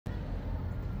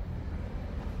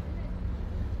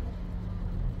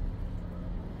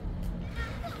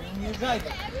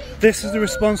This is the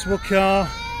responsible car.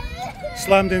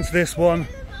 Slammed into this one,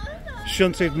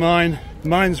 shunted mine.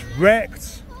 Mine's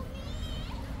wrecked,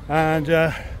 and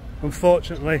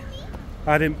unfortunately,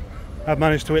 I've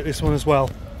managed to hit this one as well.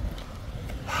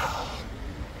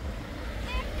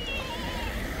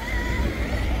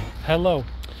 Hello,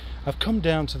 I've come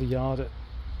down to the yard at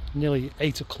nearly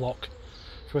 8 o'clock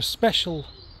for a special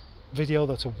video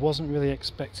that I wasn't really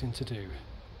expecting to do.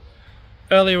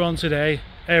 Earlier on today,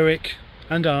 Eric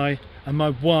and I and my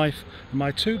wife and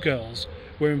my 2 girls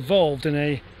were involved in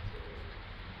a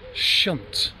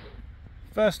shunt.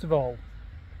 First of all,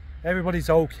 everybody's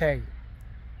okay.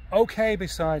 Okay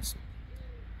besides,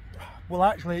 well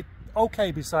actually,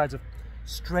 okay besides a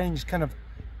strange kind of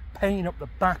pain up the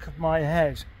back of my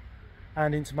head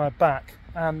and into my back,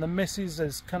 and the missus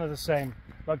is kind of the same.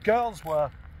 My girls were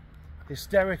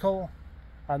hysterical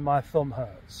and my thumb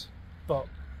hurts, but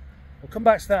we'll come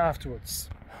back to that afterwards.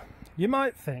 You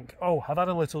might think, oh, I've had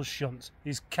a little shunt,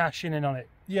 he's cashing in on it.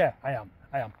 Yeah,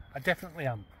 I definitely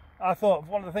am. I thought,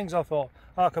 one of the things I thought,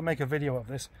 I could make a video of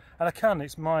this, and I can.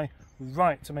 It's my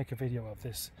right to make a video of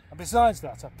this. And besides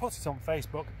that, I put it on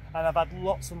Facebook and I've had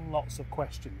lots and lots of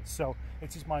questions, so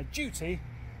it is my duty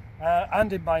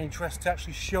and in my interest to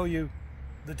actually show you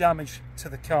the damage to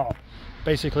the car.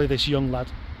 Basically, this young lad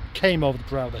came over the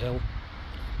brow of the hill,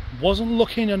 wasn't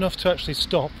looking enough to actually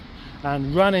stop,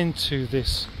 and ran into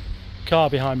this car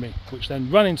behind me, which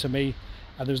then ran into me,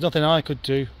 and there was nothing I could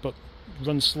do but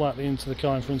run slightly into the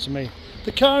car in front of me.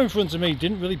 The car in front of me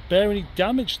didn't really bear any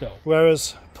damage though,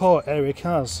 whereas poor Eric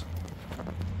has.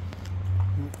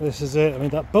 This is it. I mean,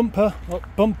 that bumper, well,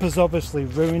 bumper's obviously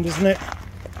ruined, isn't it?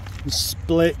 And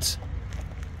split.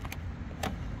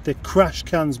 The crash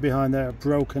cans behind there are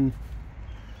broken.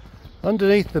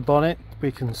 Underneath the bonnet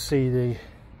we can see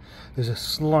there's a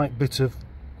slight bit of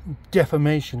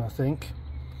deformation, I think,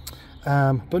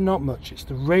 but not much. It's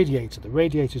the radiator. The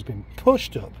radiator's been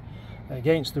pushed up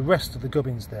against the rest of the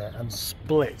gubbins there and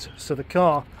split, so the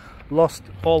car lost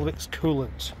all of its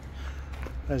coolant.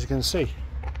 As you can see,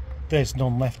 there's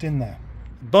none left in there.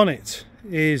 The bonnet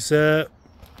is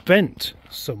bent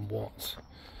somewhat.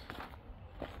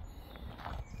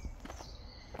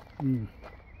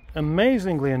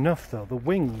 Amazingly enough though, the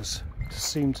wings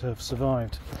seem to have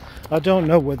survived. I don't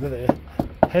know whether the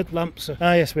headlamps are...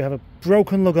 Ah yes, we have a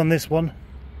broken lug on this one,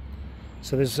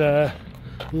 so there's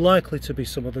likely to be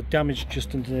some other damage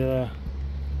just under there.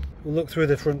 We'll look through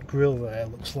the front grille there.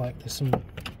 Looks like there's some,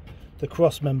 the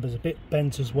cross member's a bit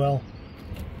bent as well.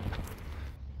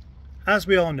 As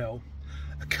we all know,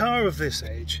 a car of this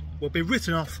age will be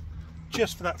written off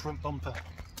just for that front bumper.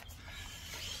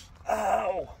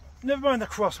 Oh, never mind the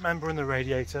cross member and the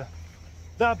radiator,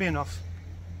 that'd be enough.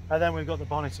 And then we've got the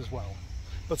bonnet as well.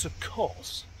 But of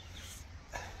course,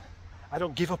 I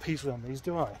don't give up easily on these,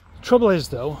 do I? Trouble is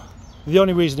though, the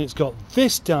only reason it's got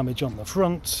this damage on the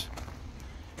front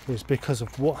is because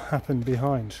of what happened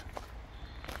behind.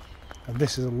 And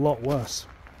this is a lot worse.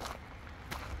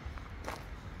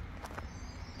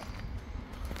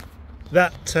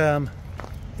 That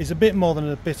is a bit more than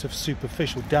a bit of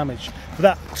superficial damage. For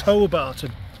that tow bar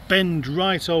to bend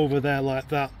right over there like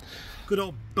that, good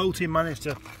old Boaty managed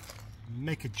to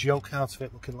make a joke out of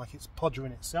it, looking like it's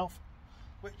poddering itself,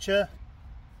 which,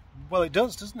 well, it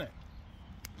does, doesn't it?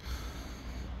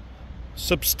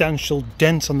 Substantial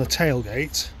dent on the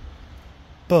tailgate,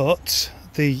 but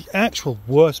the actual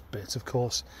worst bit, of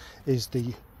course, is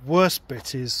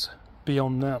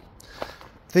beyond that.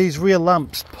 These rear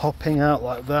lamps popping out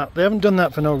like that, they haven't done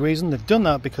that for no reason. They've done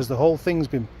that because the whole thing's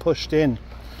been pushed in.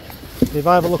 If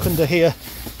I have a look under here,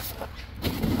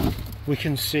 we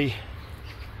can see,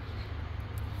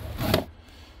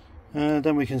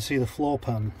 then we can see the floor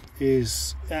pan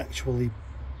is actually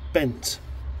bent.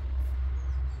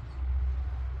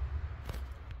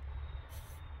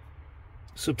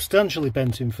 Substantially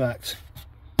bent, in fact.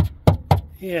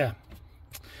 Yeah,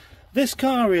 this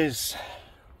car is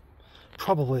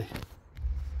probably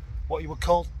what you would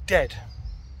call dead.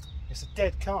 It's a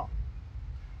dead car,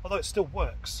 although it still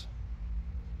works,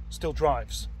 still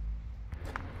drives.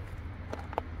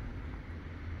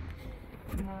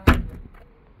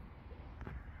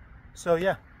 So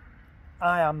yeah,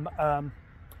 I am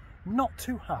not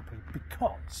too happy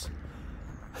because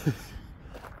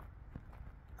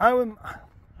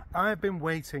I've been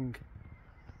waiting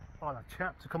on a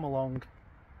chap to come along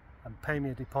and pay me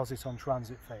a deposit on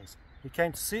transit phase. He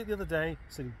came to see it the other day,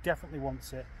 said he definitely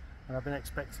wants it, and I've been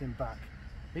expecting him back.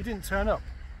 He didn't turn up,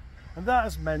 and that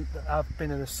has meant that I've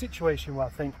been in a situation where I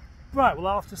think, right, well,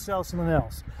 I'll have to sell something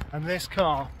else, and this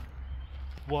car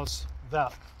was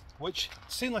that. which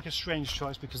seemed like a strange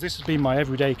choice because this has been my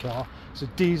everyday car. It's a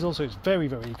diesel, so it's very,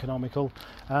 very economical,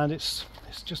 and it's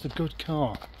just a good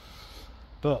car.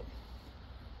 But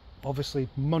obviously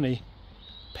money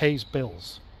pays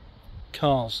bills,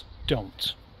 cars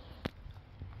don't.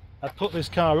 I put this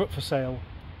car up for sale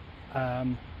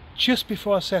just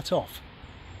before I set off.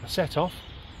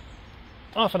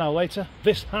 Half an hour later,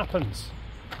 this happens.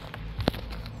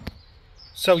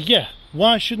 So yeah,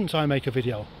 why shouldn't I make a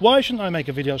video? Why shouldn't I make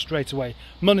a video straight away?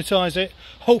 Monetize it,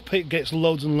 hope it gets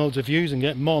loads and loads of views and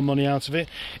get more money out of it.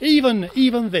 Even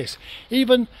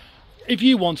if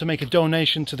you want to make a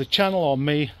donation to the channel or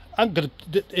me,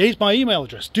 here's my email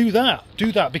address. Do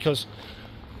that because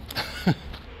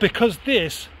because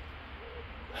this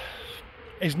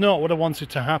is not what I wanted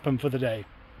to happen for the day.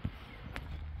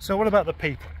 So what about the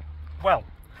people? Well,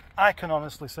 I can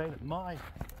honestly say that my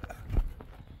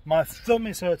thumb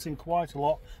is hurting quite a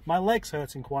lot, my leg's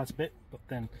hurting quite a bit, but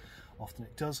then often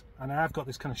it does, and I've got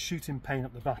this kind of shooting pain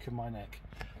up the back of my neck.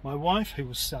 My wife, who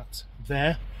was sat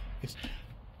there,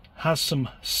 has some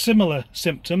similar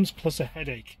symptoms plus a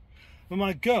headache. But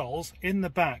my girls in the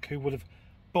back, who would have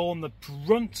borne the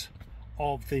brunt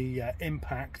of the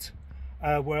impact,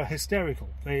 were hysterical.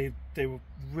 They were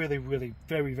really, really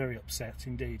very, very upset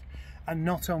indeed. And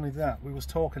not only that, we was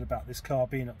talking about this car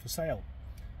being up for sale,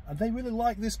 and they really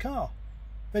like this car.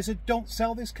 They said, don't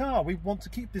sell this car, we want to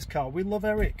keep this car, we love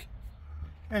Eric.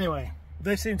 Anyway,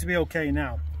 they seem to be okay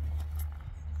now.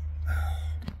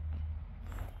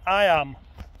 I am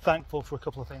thankful for a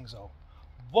couple of things though.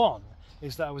 One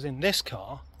is that I was in this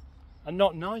car and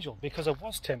not Nigel, because I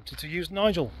was tempted to use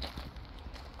Nigel.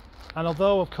 And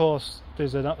although of course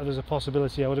there's a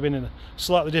possibility I would have been in a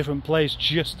slightly different place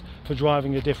just for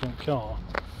driving a different car,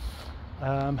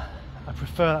 I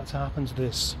prefer that to happen to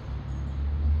this.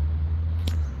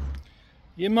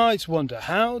 You might wonder,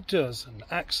 how does an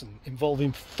accident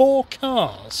involving 4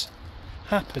 cars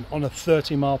happen on a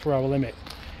 30-mile-per-hour limit?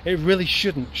 It really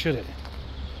shouldn't, should it?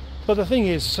 But the thing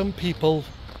is, some people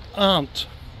aren't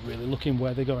really looking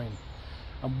where they're going,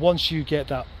 and once you get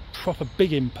that proper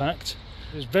big impact,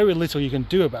 there's very little you can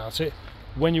do about it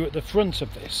when you're at the front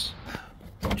of this.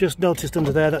 Just noticed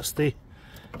under there, that's the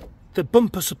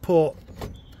bumper support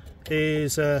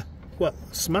is well,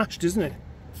 smashed, isn't it?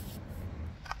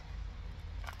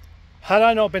 Had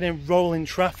I not been in rolling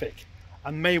traffic,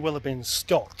 I may well have been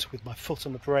stopped with my foot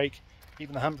on the brake,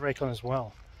 even the handbrake on as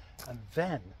well, and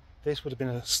then this would have been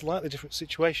a slightly different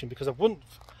situation, because I wouldn't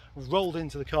have rolled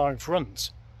into the car in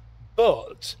front,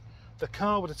 but the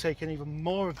car would have taken even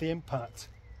more of the impact,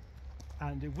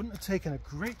 and it wouldn't have taken a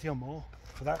great deal more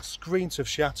for that screen to have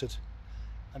shattered.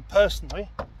 And personally,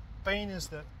 being as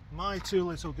that my 2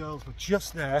 little girls were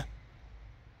just there,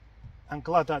 I'm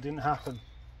glad that didn't happen,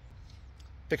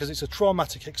 because it's a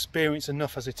traumatic experience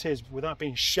enough as it is without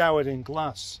being showered in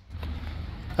glass.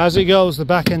 As it goes, the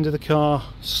back end of the car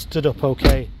stood up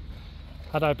okay.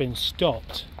 Had I been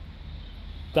stopped,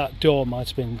 that door might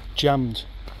have been jammed.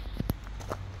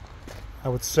 I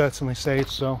would certainly say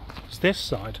so. This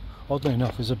side, oddly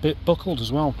enough, is a bit buckled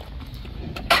as well.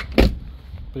 But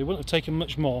it wouldn't have taken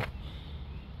much more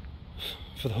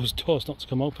for those doors not to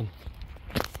come open.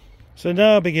 So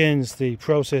now begins the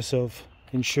process of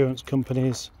insurance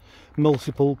companies,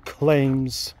 multiple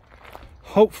claims.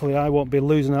 Hopefully I won't be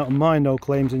losing out on my no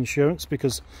claims insurance,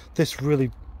 because this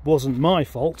really wasn't my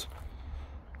fault,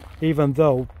 even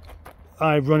though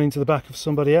I run into the back of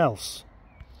somebody else.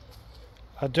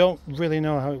 I don't really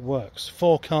know how it works.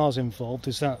 4 cars involved,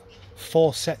 is that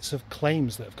 4 sets of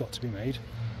claims that have got to be made,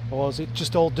 or is it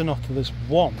just all done off to this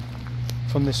one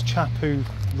from this chap who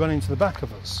ran into the back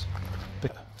of us?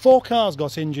 4 cars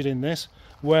got injured in this,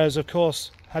 whereas of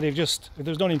course if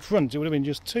there was none in front, it would have been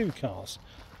just 2 cars.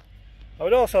 I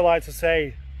would also like to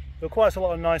say there were quite a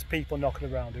lot of nice people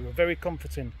knocking around who were very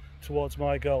comforting towards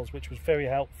my girls, which was very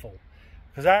helpful,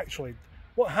 because actually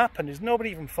what happened is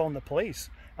nobody even phoned the police.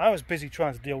 I was busy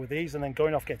trying to deal with these and then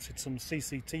going off getting some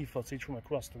CCTV footage from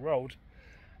across the road,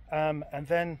 and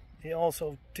then it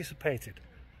also dissipated.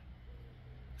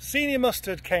 Senior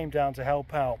Mustard came down to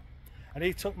help out, and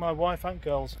he took my wife and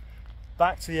girls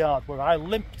back to the yard, where I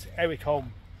limped Eric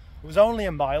home. It was only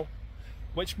a mile,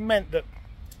 which meant that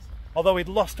although he'd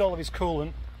lost all of his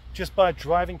coolant, just by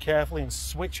driving carefully and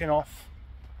switching off,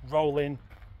 rolling,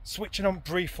 switching on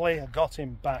briefly, I got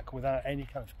him back without any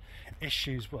kind of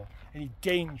issues, well, any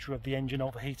danger of the engine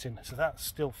overheating, so that's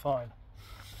still fine.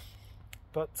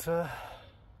 But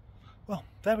well,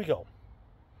 there we go.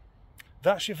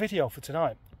 That's your video for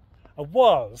tonight. I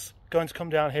was going to come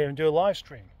down here and do a live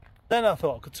stream. Then I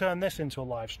thought I could turn this into a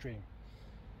live stream.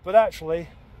 But actually,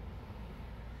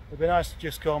 it'd be nice to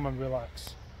just go home and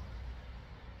relax.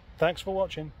 Thanks for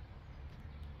watching.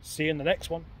 See you in the next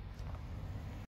one.